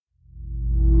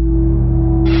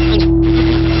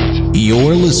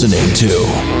listening to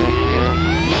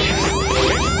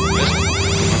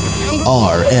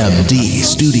RMD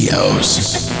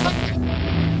Studios.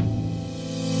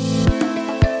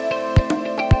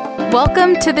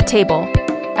 Welcome to The Table,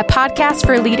 a podcast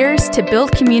for leaders to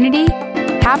build community,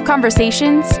 have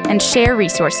conversations, and share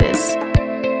resources.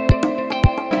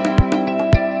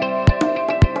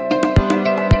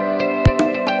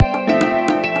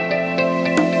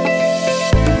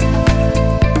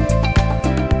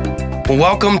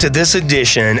 Welcome to this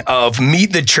edition of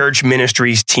Meet the Church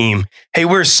Ministries team. Hey,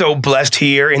 we're so blessed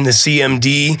here in the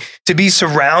CMD to be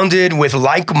surrounded with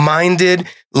like-minded,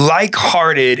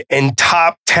 like-hearted, and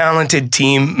top talented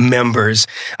team members.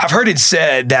 I've heard it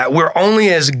said that we're only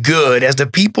as good as the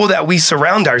people that we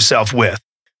surround ourselves with.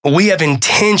 We have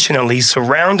intentionally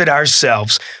surrounded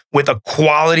ourselves with a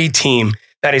quality team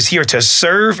that is here to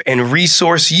serve and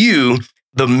resource you,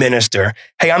 the minister.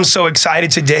 Hey, I'm so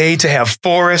excited today to have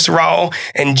Forrest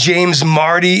and James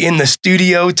Marty in the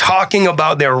studio talking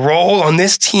about their role on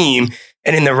this team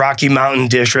and in the Rocky Mountain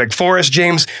District. Forrest,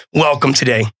 James, welcome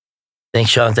today. Thanks,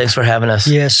 Shawn. Thanks for having us.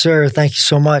 Yes, sir. Thank you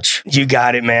so much. You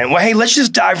got it, man. Well, hey, let's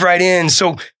just dive right in.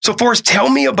 So Forrest, tell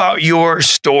me about your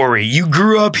story. You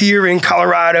grew up here in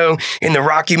Colorado in the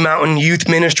Rocky Mountain Youth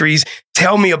Ministries.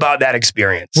 Tell me about that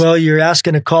experience. Well, you're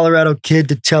asking a Colorado kid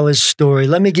to tell his story.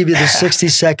 Let me give you the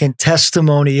 60-second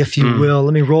testimony, if you will.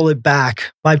 Let me roll it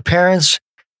back. My parents,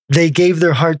 they gave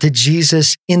their heart to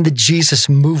Jesus in the Jesus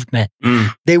movement.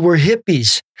 They were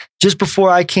hippies. Just before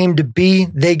I came to be,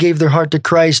 they gave their heart to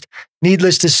Christ.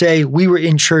 Needless to say, we were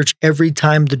in church every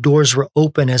time the doors were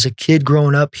open as a kid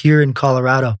growing up here in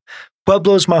Colorado.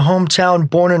 Pueblo's my hometown,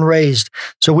 born and raised.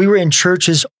 So we were in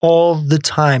churches all the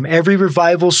time. Every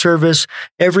revival service,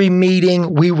 every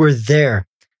meeting, we were there.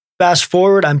 Fast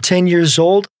forward, I'm 10 years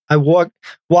old. I walk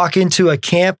into a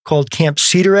camp called Camp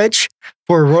Cedar Edge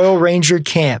for a Royal Ranger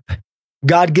camp.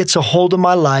 God gets a hold of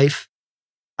my life.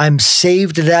 I'm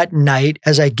saved that night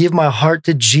as I give my heart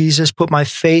to Jesus, put my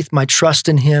faith, my trust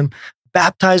in him,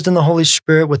 baptized in the Holy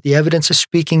Spirit with the evidence of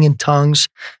speaking in tongues.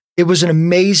 It was an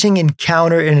amazing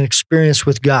encounter and an experience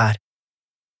with God.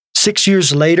 6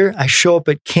 years later, I show up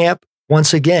at camp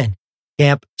once again,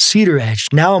 Camp Cedar Edge.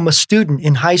 Now I'm a student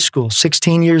in high school,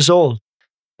 16 years old.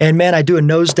 And man, I do a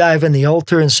nosedive in the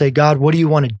altar and say, God, what do you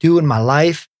want to do in my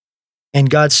life? And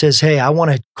God says, hey, I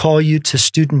want to call you to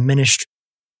student ministry.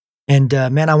 And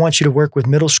man, I want you to work with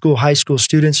middle school, high school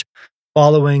students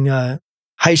following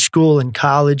high school and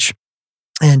college.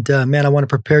 And man, I want to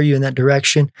prepare you in that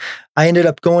direction. I ended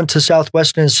up going to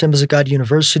Southwestern Assemblies of God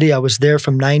University. I was there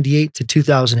from 98 to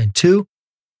 2002.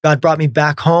 God brought me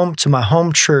back home to my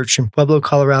home church in Pueblo,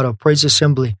 Colorado, Praise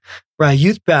Assembly, where I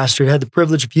youth pastored, had the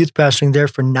privilege of youth pastoring there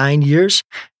for 9 years.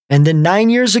 And then 9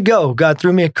 years ago, God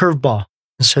threw me a curveball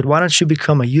and said, why don't you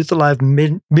become a Youth Alive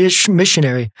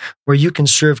missionary where you can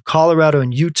serve Colorado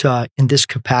and Utah in this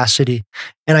capacity?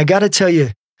 And I got to tell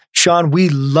you, Shawn, we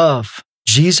love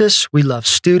Jesus, we love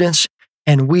students,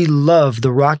 and we love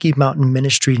the Rocky Mountain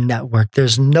Ministry Network.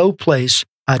 There's no place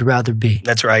I'd rather be.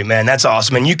 That's right, man. That's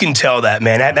awesome. And you can tell that,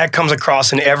 man. That comes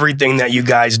across in everything that you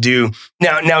guys do.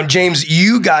 Now, James,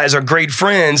 you guys are great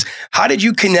friends. How did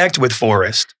you connect with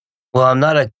Forrest? Well, I'm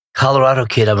not a Colorado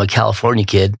kid. I'm a California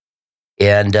kid.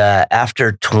 And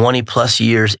after 20 plus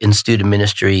years in student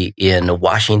ministry in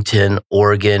Washington,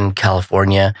 Oregon,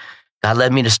 California, God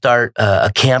led me to start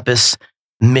a campus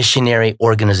missionary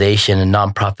organization, a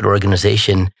nonprofit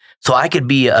organization, so I could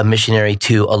be a missionary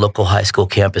to a local high school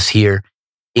campus here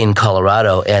in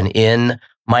Colorado. And in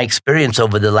my experience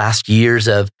over the last years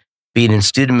of being in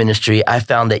student ministry, I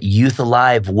found that Youth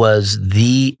Alive was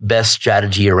the best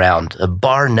strategy around,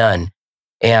 bar none.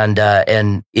 And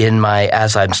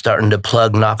as I'm starting to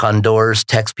plug, knock on doors,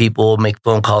 text people, make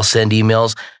phone calls, send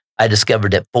emails, I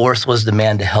discovered that Forrest was the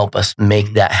man to help us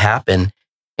make that happen.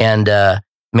 And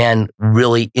man,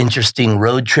 really interesting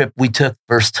road trip we took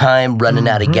first time, running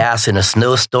out of gas in a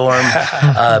snowstorm,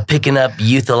 picking up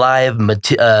Youth Alive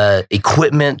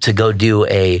equipment to go do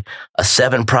a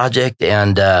 7 project.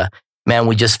 And man,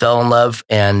 we just fell in love.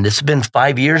 And it's been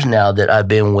 5 years now that I've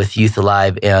been with Youth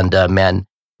Alive. And man,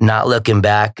 not looking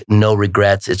back, no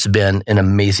regrets. It's been an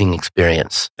amazing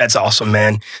experience. That's awesome,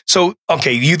 man. So,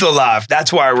 okay, Youth Alive,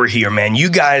 that's why we're here, man. You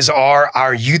guys are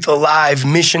our Youth Alive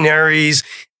missionaries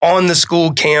on the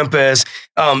school campus.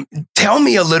 Tell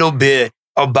me a little bit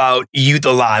about Youth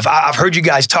Alive. I've heard you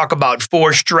guys talk about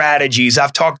 4 strategies.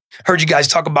 Heard you guys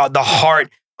talk about the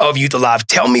heart of Youth Alive.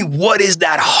 Tell me, what is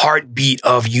that heartbeat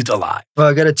of Youth Alive? Well,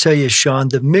 I got to tell you, Shawn,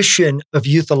 the mission of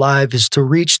Youth Alive is to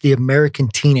reach the American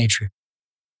teenager.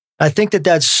 I think that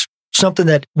that's something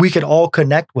that we could all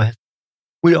connect with.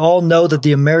 We all know that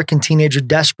the American teenager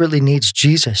desperately needs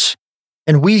Jesus.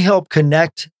 And we help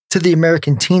connect to the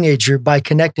American teenager by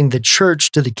connecting the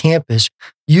church to the campus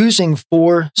using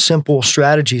 4 simple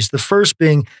strategies. The first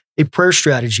being a prayer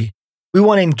strategy. We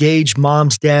want to engage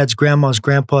moms, dads, grandmas,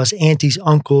 grandpas, aunties,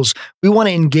 uncles. We want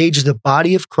to engage the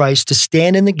body of Christ to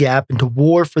stand in the gap and to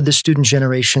war for the student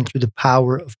generation through the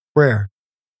power of prayer.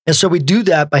 And so we do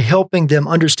that by helping them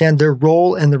understand their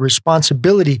role and the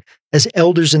responsibility as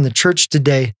elders in the church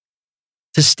today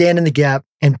to stand in the gap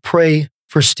and pray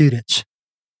for students.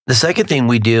 The second thing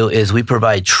we do is we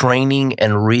provide training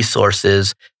and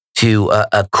resources to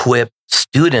equip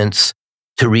students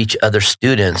to reach other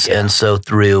students. Yeah. And so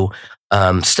through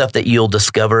stuff that you'll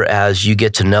discover as you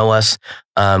get to know us,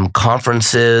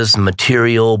 conferences,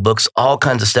 material, books, all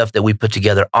kinds of stuff that we put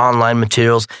together, online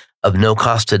materials of no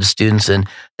cost to the students. And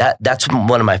that's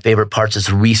one of my favorite parts is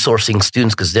resourcing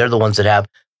students because they're the ones that have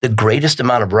the greatest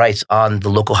amount of rights on the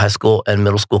local high school and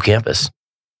middle school campus.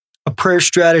 A prayer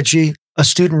strategy, a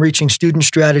student reaching student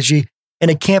strategy, and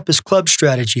a campus club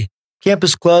strategy.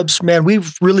 Campus clubs, man, we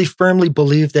really firmly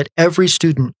believe that every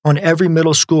student on every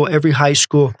middle school, every high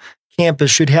school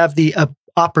campus should have the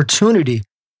opportunity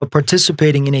of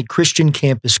participating in a Christian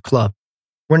campus club.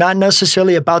 We're not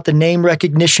necessarily about the name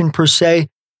recognition per se,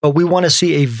 but we want to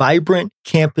see a vibrant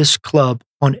campus club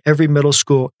on every middle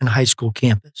school and high school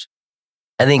campus.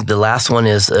 I think the last one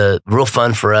is real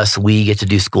fun for us. We get to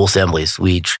do school assemblies.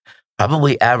 We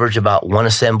probably average about 1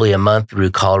 assembly a month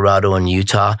through Colorado and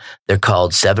Utah. They're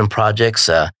called 7 projects.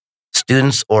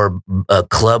 Students or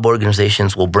club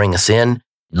organizations will bring us in.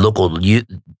 Local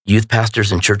youth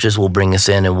pastors and churches will bring us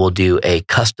in and we'll do a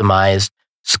customized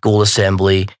school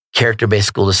assembly, character-based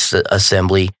school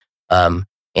assembly.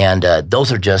 And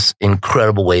those are just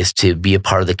incredible ways to be a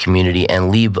part of the community and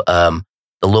leave the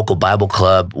local Bible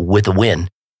club with a win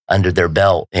under their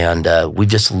belt. And we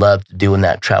just loved doing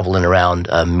that, traveling around,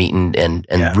 meeting and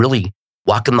really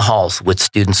walking the halls with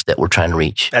students that we're trying to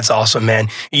reach. That's awesome, man.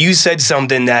 You said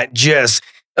something that just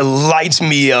lights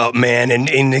me up, man,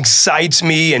 and excites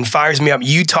me and fires me up.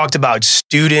 You talked about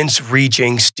students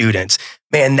reaching students.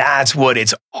 Man, that's what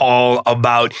it's all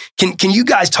about. Can you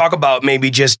guys talk about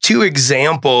maybe just 2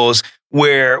 examples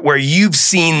where you've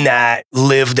seen that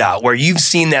lived out, where you've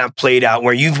seen that played out,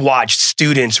 where you've watched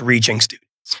students reaching students?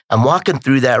 I'm walking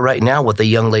through that right now with a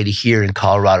young lady here in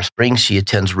Colorado Springs. She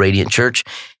attends Radiant Church,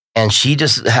 and she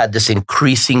just had this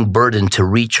increasing burden to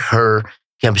reach her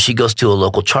campus. She goes to a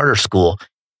local charter school.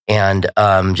 And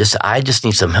I just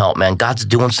need some help, man. God's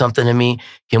doing something to me.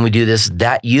 Can we do this?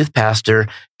 That youth pastor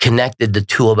connected the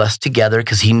 2 of us together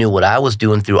because he knew what I was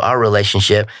doing through our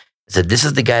relationship. I said, this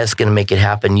is the guy that's going to make it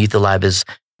happen. Youth Alive is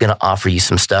going to offer you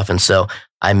some stuff. And so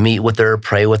I meet with her,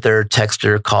 pray with her, text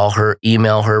her, call her,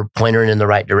 email her, point her in the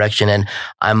right direction. And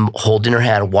I'm holding her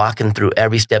hand, walking through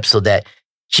every step so that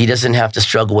she doesn't have to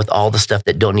struggle with all the stuff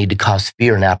that don't need to cause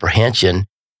fear and apprehension.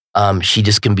 She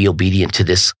just can be obedient to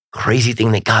this crazy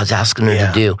thing that God's asking her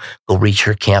to do, go reach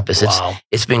her campus. Wow.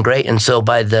 It's been great. And so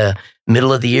by the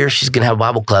middle of the year, she's going to have a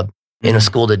Bible club in a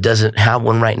school that doesn't have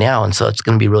one right now. And so it's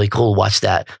going to be really cool to watch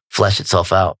that flesh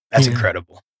itself out. That's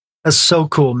incredible. That's so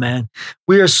cool, man.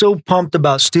 We are so pumped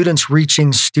about students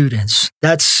reaching students.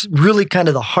 That's really kind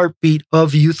of the heartbeat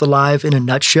of Youth Alive in a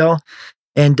nutshell.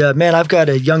 And man, I've got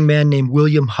a young man named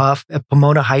William Huff at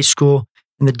Pomona High School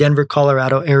in the Denver,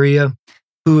 Colorado area,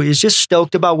 who is just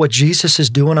stoked about what Jesus is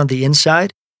doing on the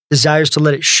inside, desires to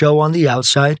let it show on the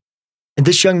outside. And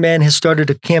this young man has started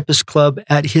a campus club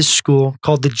at his school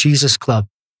called the Jesus Club.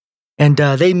 And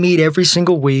they meet every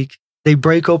single week. They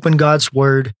break open God's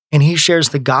word, and he shares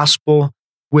the gospel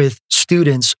with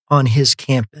students on his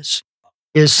campus.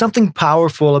 There's something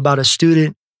powerful about a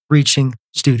student reaching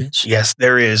students. Yes,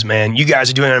 there is, man. You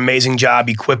guys are doing an amazing job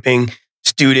equipping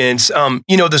students.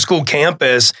 The school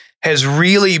campus has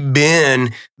really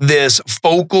been this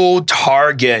focal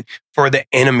target for the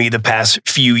enemy the past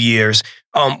few years.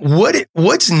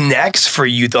 What's next for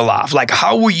Youth Alive? Like,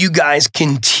 how will you guys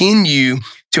continue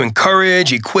to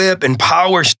encourage, equip,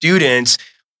 empower students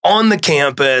on the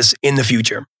campus in the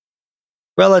future?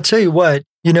 Well, I'll tell you what,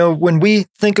 when we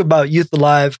think about Youth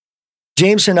Alive,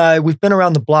 James and I, we've been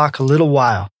around the block a little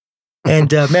while.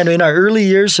 And man, in our early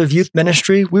years of youth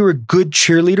ministry, we were good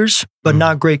cheerleaders, but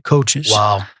not great coaches.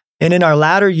 Wow. And in our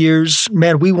latter years,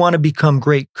 man, we want to become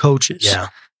great coaches. Yeah.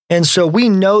 And so we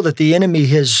know that the enemy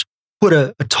has put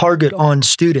a target on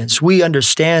students. We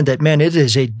understand that, man, it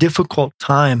is a difficult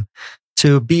time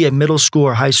to be a middle school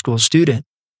or high school student.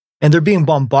 And they're being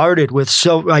bombarded with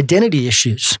identity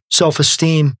issues,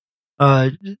 self-esteem,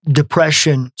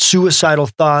 depression, suicidal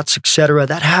thoughts, etc.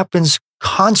 That happens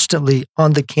constantly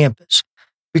on the campus.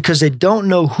 because they don't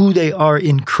know who they are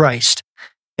in Christ.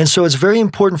 And so it's very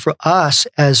important for us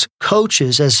as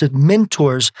coaches, as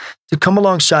mentors, to come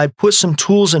alongside, put some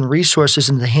tools and resources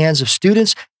in the hands of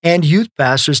students and youth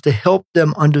pastors to help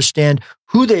them understand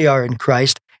who they are in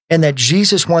Christ, and that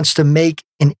Jesus wants to make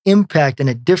an impact and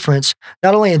a difference,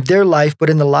 not only in their life, but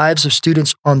in the lives of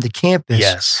students on the campus.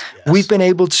 Yes. We've been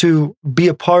able to be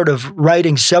a part of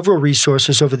writing several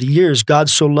resources over the years. God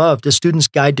So Loved, a student's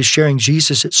guide to sharing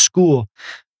Jesus at school.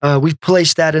 We've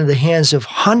placed that in the hands of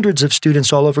hundreds of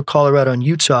students all over Colorado and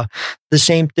Utah. The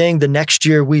same thing, the next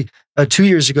year, 2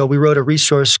 years ago, we wrote a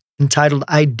resource entitled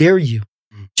I Dare You,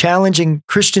 challenging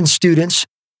Christian students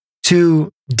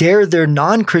to dare their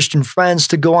non-Christian friends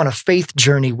to go on a faith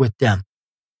journey with them.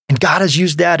 And God has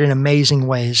used that in amazing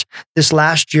ways. This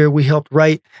last year, we helped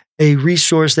write a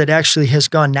resource that actually has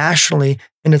gone nationally,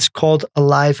 and it's called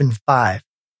Alive in 5,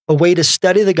 a way to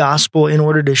study the gospel in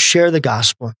order to share the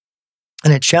gospel.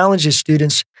 And it challenges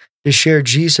students to share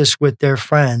Jesus with their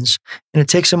friends. And it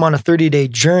takes them on a 30-day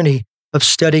journey of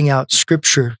studying out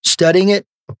scripture, studying it,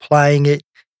 applying it,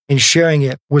 and sharing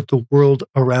it with the world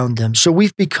around them. So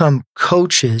we've become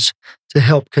coaches to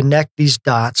help connect these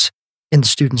dots in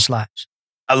students' lives.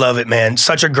 I love it, man.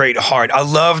 Such a great heart. I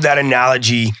love that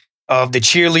analogy of the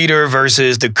cheerleader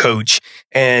versus the coach.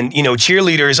 And,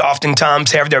 cheerleaders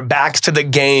oftentimes have their backs to the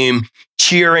game,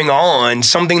 cheering on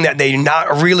something that they're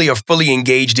not really are fully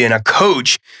engaged in. A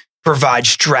coach provides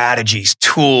strategies,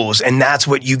 tools, and that's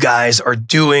what you guys are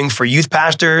doing for youth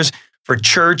pastors, for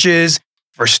churches,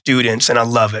 for students. And I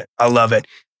love it. I love it.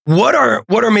 What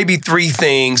are maybe 3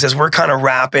 things, as we're kind of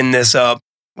wrapping this up,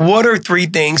 what are 3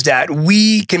 things that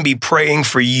we can be praying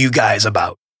for you guys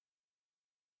about?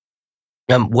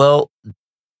 Well,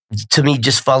 to me,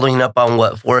 just following up on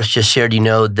what Forrest just shared,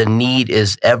 the need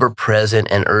is ever present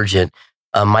and urgent.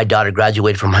 My daughter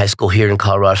graduated from high school here in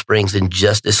Colorado Springs, and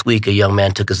just this week, a young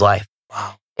man took his life.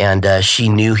 Wow. And she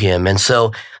knew him. And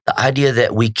so the idea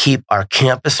that we keep our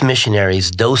campus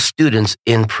missionaries, those students,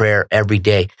 in prayer every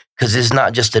day, because it's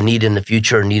not just a need in the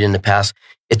future or need in the past.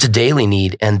 It's a daily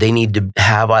need, and they need to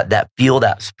have feel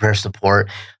that prayer support,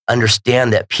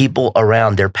 understand that people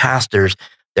around, their pastors,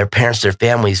 their parents, their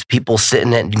families, people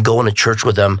sitting and going to church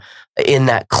with them, in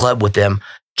that club with them,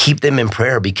 keep them in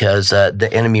prayer, because the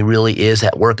enemy really is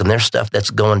at work, and there's stuff that's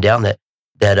going down that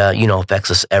affects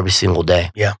us every single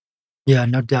day. Yeah,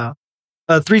 no doubt.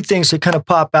 3 things that kind of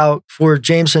pop out for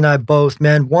James and I both,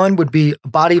 man. One would be a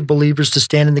body of believers to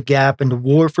stand in the gap and to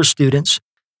war for students.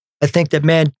 I think that,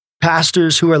 man,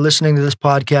 pastors who are listening to this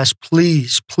podcast,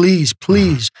 please, please,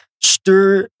 please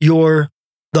stir the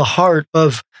heart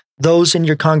of those in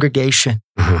your congregation.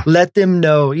 Let them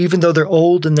know, even though they're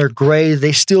old and they're gray,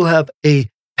 they still have a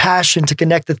passion to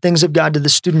connect the things of God to the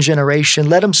student generation.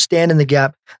 Let them stand in the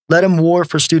gap. Let them war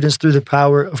for students through the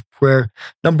power of prayer.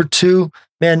 Number 2,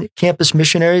 man, campus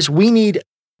missionaries, we need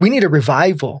a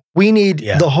revival. We need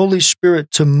the Holy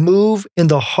Spirit to move in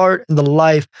the heart and the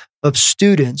life of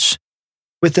students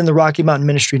within the Rocky Mountain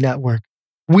Ministry Network.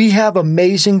 We have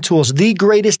amazing tools. The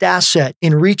greatest asset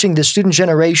in reaching the student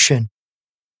generation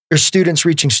are students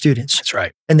reaching students. That's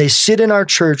right. And they sit in our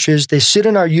churches, they sit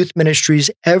in our youth ministries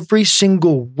every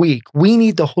single week. We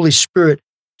need the Holy Spirit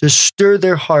to stir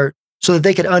their heart so that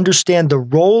they can understand the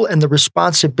role and the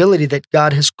responsibility that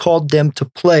God has called them to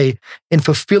play in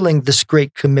fulfilling this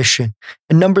great commission.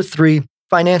 And number 3,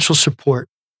 financial support.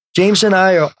 James and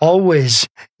I are always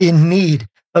in need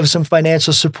of some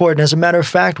financial support. And as a matter of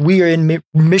fact, we are in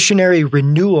missionary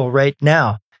renewal right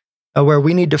now, where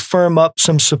we need to firm up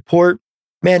some support.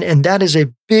 Man, and that is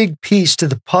a big piece to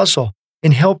the puzzle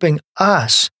in helping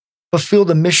us fulfill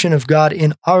the mission of God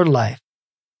in our life.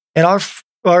 And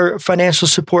our financial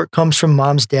support comes from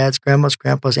moms, dads, grandmas,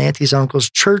 grandpas, aunties,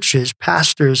 uncles, churches,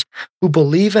 pastors who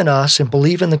believe in us and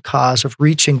believe in the cause of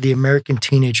reaching the American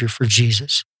teenager for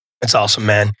Jesus. That's awesome,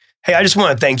 man. Hey, I just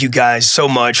want to thank you guys so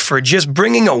much for just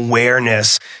bringing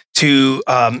awareness to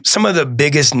some of the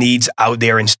biggest needs out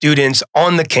there in students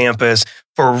on the campus,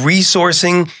 for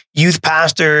resourcing youth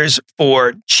pastors,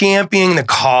 for championing the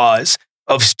cause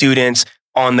of students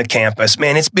on the campus.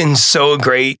 Man, it's been so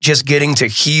great just getting to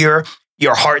hear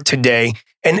your heart today.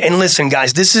 And listen,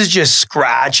 guys, this is just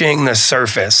scratching the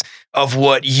surface of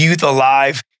what Youth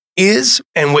Alive is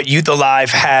and what Youth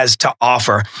Alive has to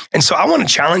offer. And so I want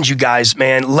to challenge you guys,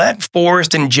 man, let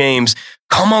Forrest and James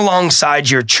come alongside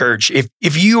your church. If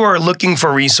you are looking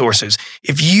for resources,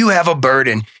 if you have a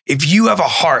burden, if you have a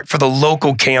heart for the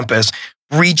local campus,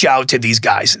 reach out to these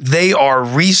guys. They are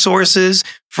resources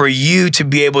for you to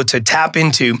be able to tap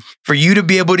into, for you to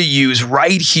be able to use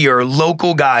right here,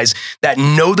 local guys that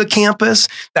know the campus,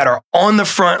 that are on the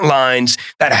front lines,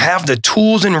 that have the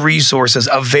tools and resources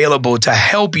available to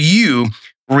help you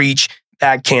reach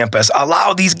that campus.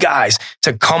 Allow these guys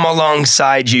to come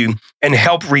alongside you and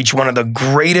help reach one of the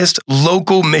greatest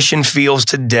local mission fields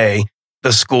today,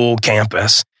 the school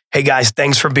campus. Hey guys,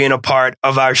 thanks for being a part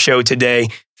of our show today.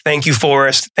 Thank you,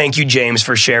 Forrest. Thank you, James,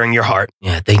 for sharing your heart.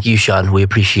 Yeah, thank you, Shawn. We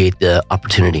appreciate the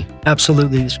opportunity.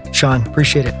 Absolutely, Shawn.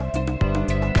 Appreciate it.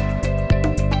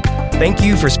 Thank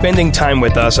you for spending time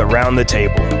with us around the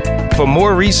table. For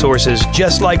more resources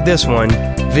just like this one,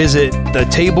 visit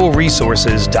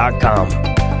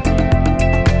thetableresources.com.